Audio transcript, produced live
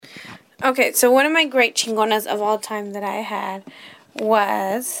Okay, so one of my great chingonas of all time that I had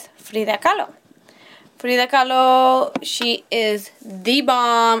was Frida Kahlo. Frida Kahlo, she is the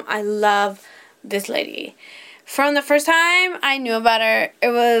bomb. I love this lady. From the first time I knew about her, it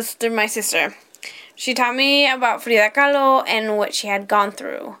was through my sister. She taught me about Frida Kahlo and what she had gone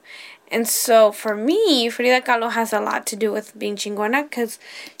through. And so for me, Frida Kahlo has a lot to do with being chingona because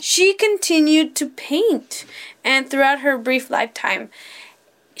she continued to paint. And throughout her brief lifetime,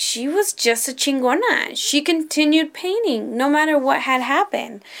 she was just a chingona. She continued painting no matter what had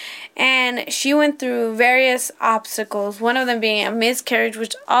happened. And she went through various obstacles, one of them being a miscarriage,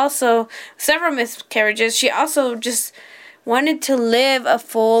 which also, several miscarriages. She also just wanted to live a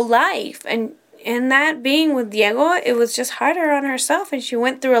full life. And that being with Diego, it was just harder on herself. And she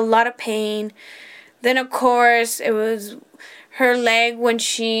went through a lot of pain. Then, of course, it was her leg when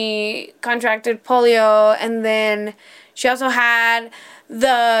she contracted polio. And then she also had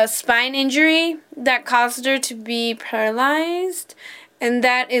the spine injury that caused her to be paralyzed. And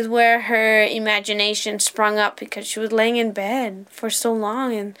that is where her imagination sprung up because she was laying in bed for so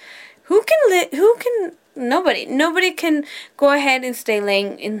long. And nobody can go ahead and stay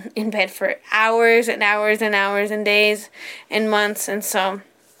laying in bed for hours and hours and hours and days and months. And so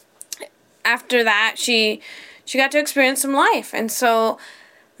after that, she got to experience some life. And so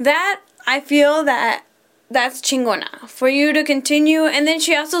that, I feel that's chingona for you to continue. And then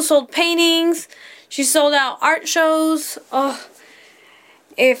she also sold paintings. She sold out art shows. Oh,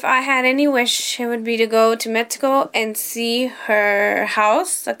 if I had any wish, it would be to go to Mexico and see her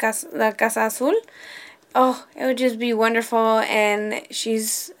house, la Casa Azul. Oh, it would just be wonderful. And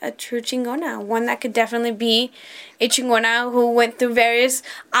she's a true chingona, one that could definitely be a chingona who went through various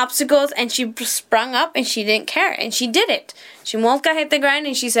obstacles and she sprung up and she didn't care and she did it. She molcajete grind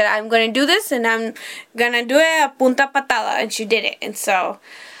and she said, I'm going to do this and I'm going to do it a punta patada, and she did it. And so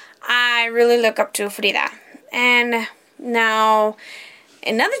I really look up to Frida. And now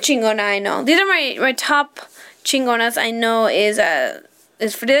another chingona I know. These are my top chingonas I know is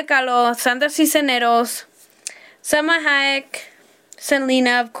Frida Kahlo, Sandra Cisneros, Salma Hayek,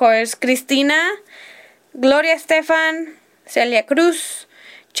 Selena, of course, Cristina, Gloria Estefan, Celia Cruz,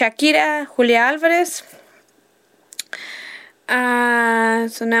 Shakira, Julia Alvarez.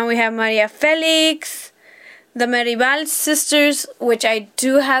 So now we have Maria Felix, the Meribal sisters, which I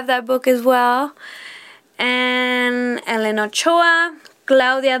do have that book as well, and Elena Ochoa,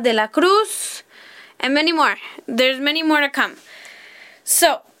 Claudia de la Cruz, and many more. There's many more to come.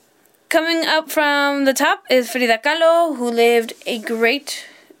 So, coming up from the top is Frida Kahlo, who lived a great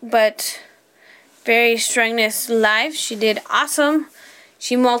but very strenuous life. She did awesome.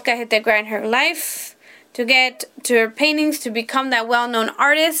 She molcajete grind her life to get to her paintings, to become that well-known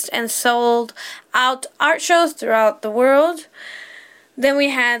artist, and sold out art shows throughout the world. Then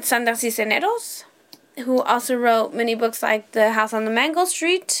we had Sandra Cisneros, who also wrote many books like The House on the Mango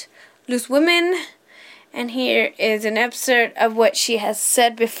Street, Loose Women. And here is an excerpt of what she has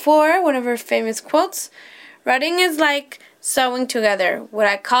said before, one of her famous quotes. Writing is like sewing together what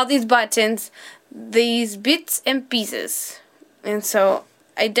I call these buttons, these bits and pieces. And so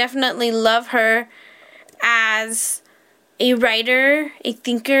I definitely love her as a writer, a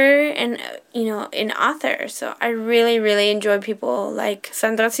thinker, and, an author. So I really, really enjoy people like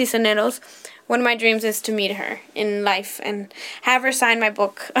Sandra Cisneros. One of my dreams is to meet her in life and have her sign my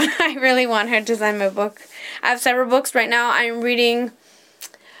book. I really want her to sign my book. I have several books right now. I'm reading,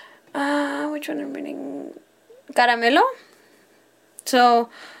 which one I'm reading? Caramelo. So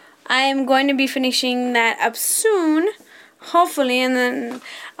I'm going to be finishing that up soon, hopefully, and then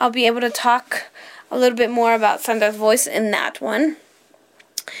I'll be able to talk a little bit more about Sandra's voice in that one.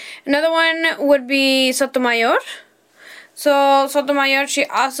 Another one would be Sotomayor. So Sotomayor, she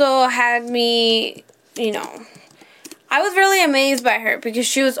also had me, I was really amazed by her because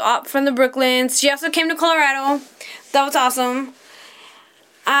she was up from the Brooklyns. She also came to Colorado. That was awesome.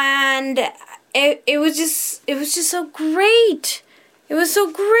 And it was just so great. It was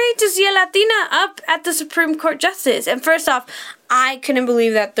so great to see a Latina up at the Supreme Court Justice. And first off, I couldn't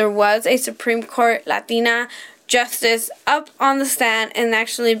believe that there was a Supreme Court Latina justice up on the stand and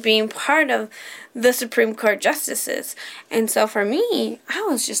actually being part of the Supreme Court justices. And so for me, I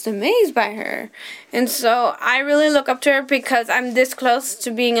was just amazed by her. And so I really look up to her because I'm this close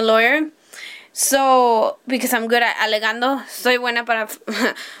to being a lawyer. So, because I'm good at alegando, soy buena para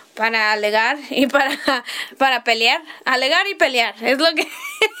alegar y para pelear. Alegar y pelear. Es lo que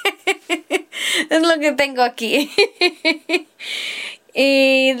es lo que tengo aquí.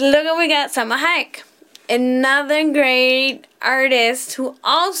 Y luego we got Salma Hayek, another great artist who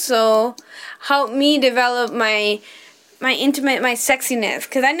also helped me develop my my intimate, my sexiness,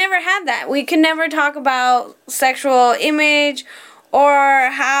 because I never had that. We could never talk about sexual image or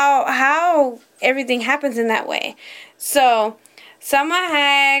how everything happens in that way. So Salma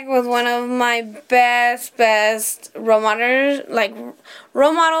Hayek was one of my best role models,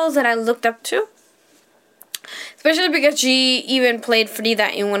 that I looked up to. Especially because she even played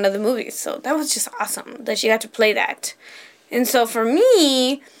Frida in one of the movies. So that was just awesome that she got to play that. And so for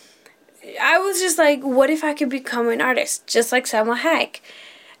me, I was just like, what if I could become an artist just like Salma Hayek?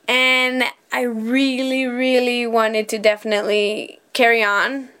 And I really, really wanted to definitely carry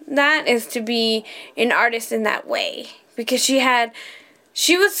on that, is to be an artist in that way. Because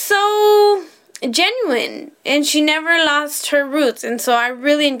she was so genuine and she never lost her roots. And so I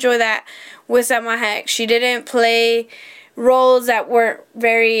really enjoy that with Salma Hayek. She didn't play roles that were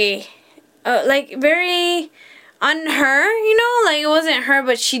very on her, it wasn't her,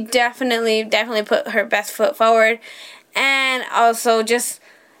 but she definitely put her best foot forward. And also just,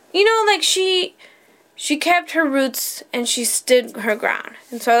 she kept her roots and she stood her ground.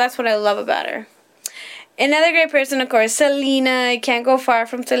 And so that's what I love about her. Another great person, of course, Selena. I can't go far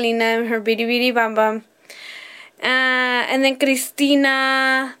from Selena and her Bidi Bidi Bam Bam. And then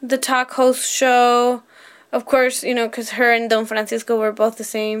Cristina, the talk host show. Of course, because her and Don Francisco were both the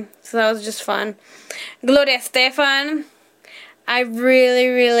same. So that was just fun. Gloria Estefan. I really,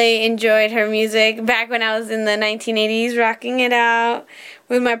 really enjoyed her music back when I was in the 1980s, rocking it out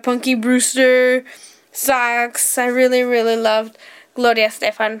with my Punky Brewster socks. I really, really loved Gloria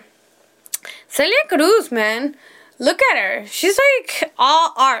Estefan. Celia Cruz, man. Look at her. She's like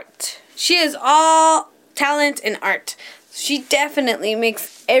all art. She is all talent and art. She definitely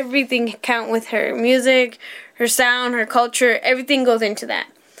makes everything count with her music, her sound, her culture. Everything goes into that.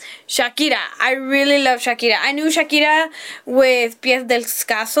 Shakira. I really love Shakira. I knew Shakira with Pies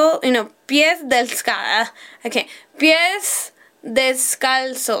descalzos.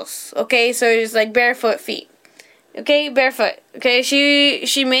 Okay, so it's like barefoot feet. Okay, barefoot. Okay,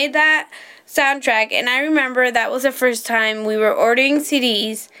 she made that soundtrack, and I remember that was the first time we were ordering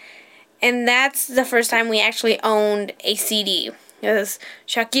CDs, and that's the first time we actually owned a CD. It was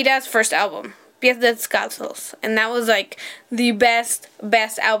Shakira's first album, Pies Descalzos, and that was like the best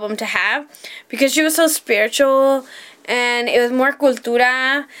album to have, because she was so spiritual, and it was more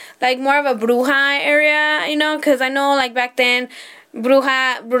cultura, like more of a bruja area, because I know like back then,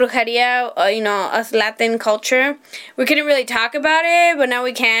 brujeria, us Latin culture, we couldn't really talk about it, but now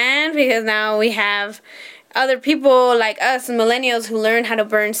we can, because now we have other people like us, millennials, who learn how to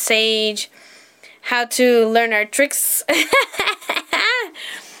burn sage, how to learn our tricks.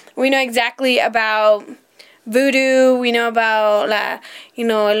 We know exactly about voodoo, we know about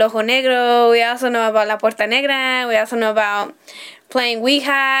el ojo negro, we also know about la puerta negra, we also know about playing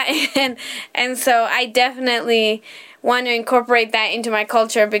Ouija, and so I definitely want to incorporate that into my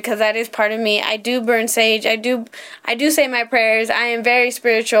culture, because that is part of me. I do burn sage. I do say my prayers. I am very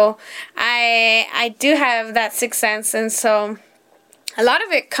spiritual. I do have that sixth sense, and so a lot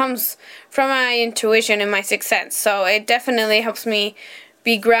of it comes from my intuition and my sixth sense. So it definitely helps me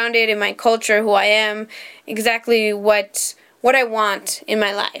be grounded in my culture, who I am, exactly what I want in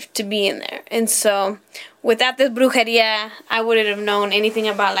my life to be in there. And so without this brujeria, I wouldn't have known anything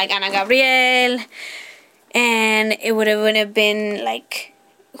about like Ana Gabriel. And it wouldn't have been like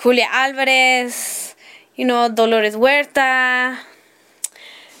Julia Alvarez, Dolores Huerta.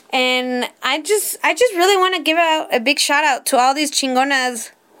 And I just really want to give out a big shout out to all these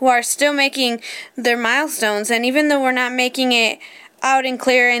chingonas who are still making their milestones. And even though we're not making it out and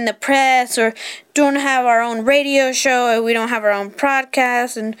clear in the press, or don't have our own radio show, or we don't have our own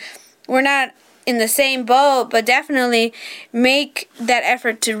podcast, and we're not in the same boat, but definitely make that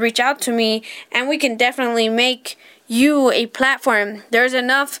effort to reach out to me, and we can definitely make you a platform. There's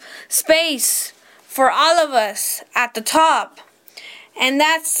enough space for all of us at the top, and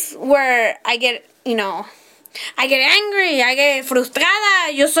that's where I get angry, I get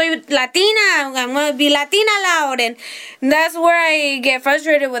frustrada. Yo soy Latina, I'm gonna be Latina loud, and that's where I get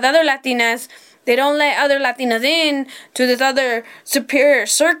frustrated with other Latinas. They don't let other Latinas in to this other superior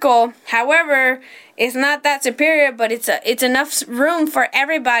circle. However, it's not that superior, but it's enough room for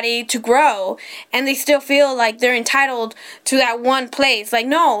everybody to grow, and they still feel like they're entitled to that one place. Like,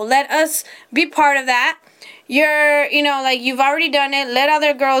 no, let us be part of that. You've already done it. Let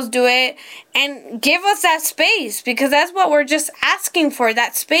other girls do it, and give us that space, because that's what we're just asking for,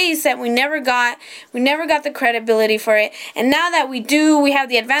 that space that we never got. We never got the credibility for it. And now that we do, we have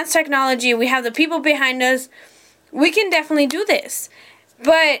the advanced technology, we have the people behind us, we can definitely do this.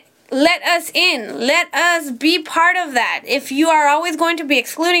 But let us in. Let us be part of that. If you are always going to be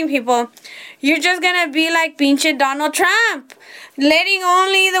excluding people, you're just going to be like pinche Donald Trump, letting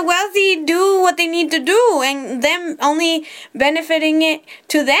only the wealthy do what they need to do and them only benefiting it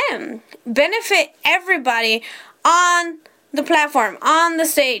to them. Benefit everybody on the platform, on the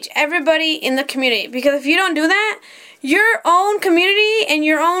stage, everybody in the community. Because if you don't do that, your own community and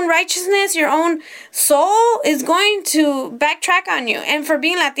your own righteousness, your own soul is going to backtrack on you. And for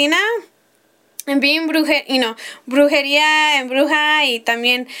being Latina and being brujería and bruja y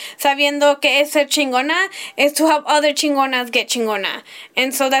también sabiendo que es ser chingona is to help other chingonas get chingona.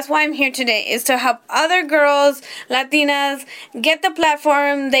 And so that's why I'm here today, is to help other girls, Latinas, get the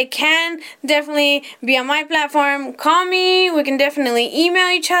platform. They can definitely be on my platform. Call me. We can definitely email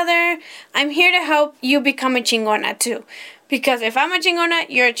each other. I'm here to help you become a chingona too. Because if I'm a chingona,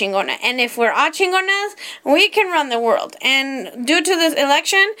 you're a chingona. And if we're all chingonas, we can run the world. And due to this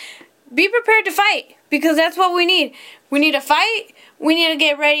election, be prepared to fight, because that's what we need. We need to fight. We need to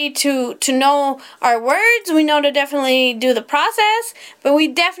get ready to know our words. We know to definitely do the process, but we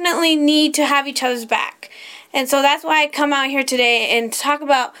definitely need to have each other's back. And so that's why I come out here today and talk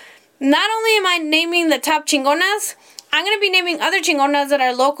about, not only am I naming the top chingonas, I'm going to be naming other chingonas that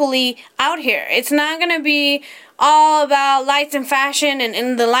are locally out here. It's not going to be all about lights and fashion and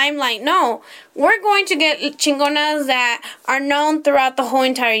in the limelight. No, we're going to get chingonas that are known throughout the whole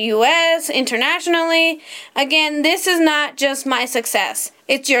entire U.S., internationally. Again, this is not just my success.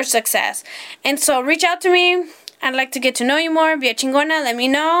 It's your success. And so reach out to me. I'd like to get to know you more. Be a chingona. Let me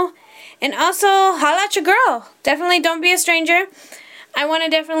know. And also, holla at your girl. Definitely don't be a stranger. I want to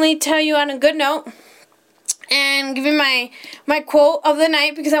definitely tell you on a good note and give you my quote of the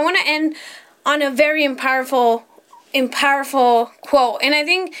night, because I want to end on a very powerful quote. And I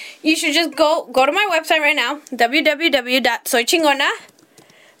think you should just go to my website right now,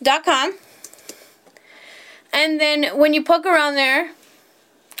 www.soychingona.com. And then when you poke around there,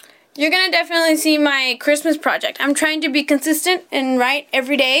 you're going to definitely see my Christmas project. I'm trying to be consistent and write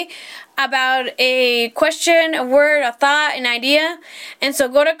every day about a question, a word, a thought, an idea. And so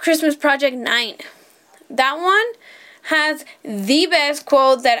go to Christmas Project 9. That one has the best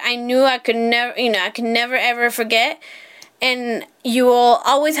quote that I knew I could never ever forget, and you will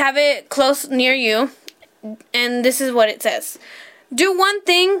always have it close near you. And this is what it says: do one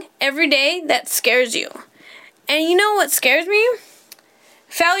thing every day that scares you. And you know what scares me?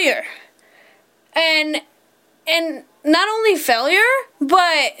 Failure. And not only failure,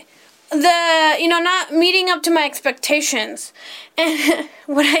 but the not meeting up to my expectations. And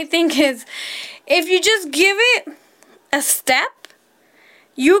what I think is, if you just give it a step,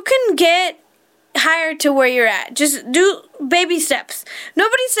 you can get higher to where you're at. Just do baby steps.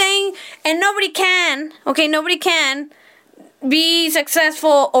 Nobody's saying, and nobody can be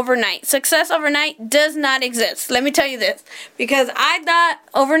successful overnight. Success overnight does not exist. Let me tell you this, because I thought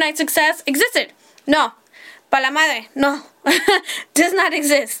overnight success existed. No, pa la madre, no, does not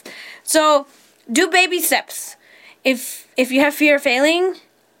exist. So do baby steps. If you have fear of failing,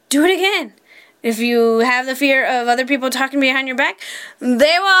 do it again. If you have the fear of other people talking behind your back,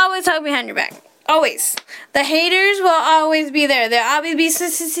 they will always talk behind your back. Always. The haters will always be there. They'll always be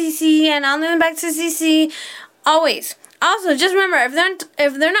CCC and on the back CCC. Always. Also, just remember,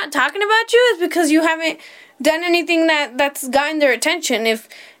 if they're not talking about you, it's because you haven't done anything that's gotten their attention. If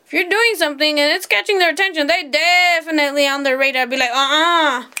you're doing something and it's catching their attention, they definitely on their radar be like,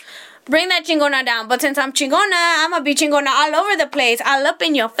 bring that chingona down. But since I'm chingona, I'm going to be chingona all over the place, all up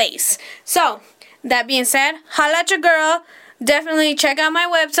in your face. So, that being said, holla at your girl. Definitely check out my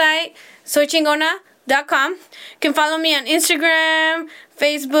website, soychingona.com. You can follow me on Instagram,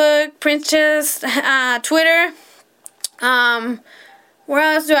 Facebook, Pinterest, Twitter. Where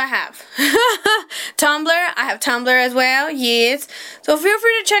else do I have? Tumblr. I have Tumblr as well. Yes. So feel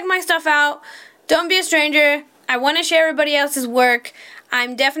free to check my stuff out. Don't be a stranger. I want to share everybody else's work.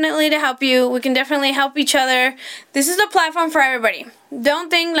 I'm definitely to help you. We can definitely help each other. This is a platform for everybody. Don't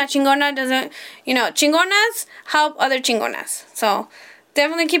think La Chingona doesn't, chingonas help other chingonas. So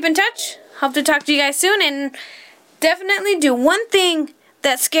definitely keep in touch. Hope to talk to you guys soon. And definitely do one thing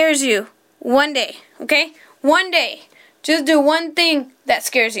that scares you one day. Okay? One day. Just do one thing that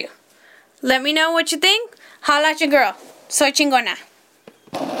scares you. Let me know what you think. Holla at your girl. Soy chingona.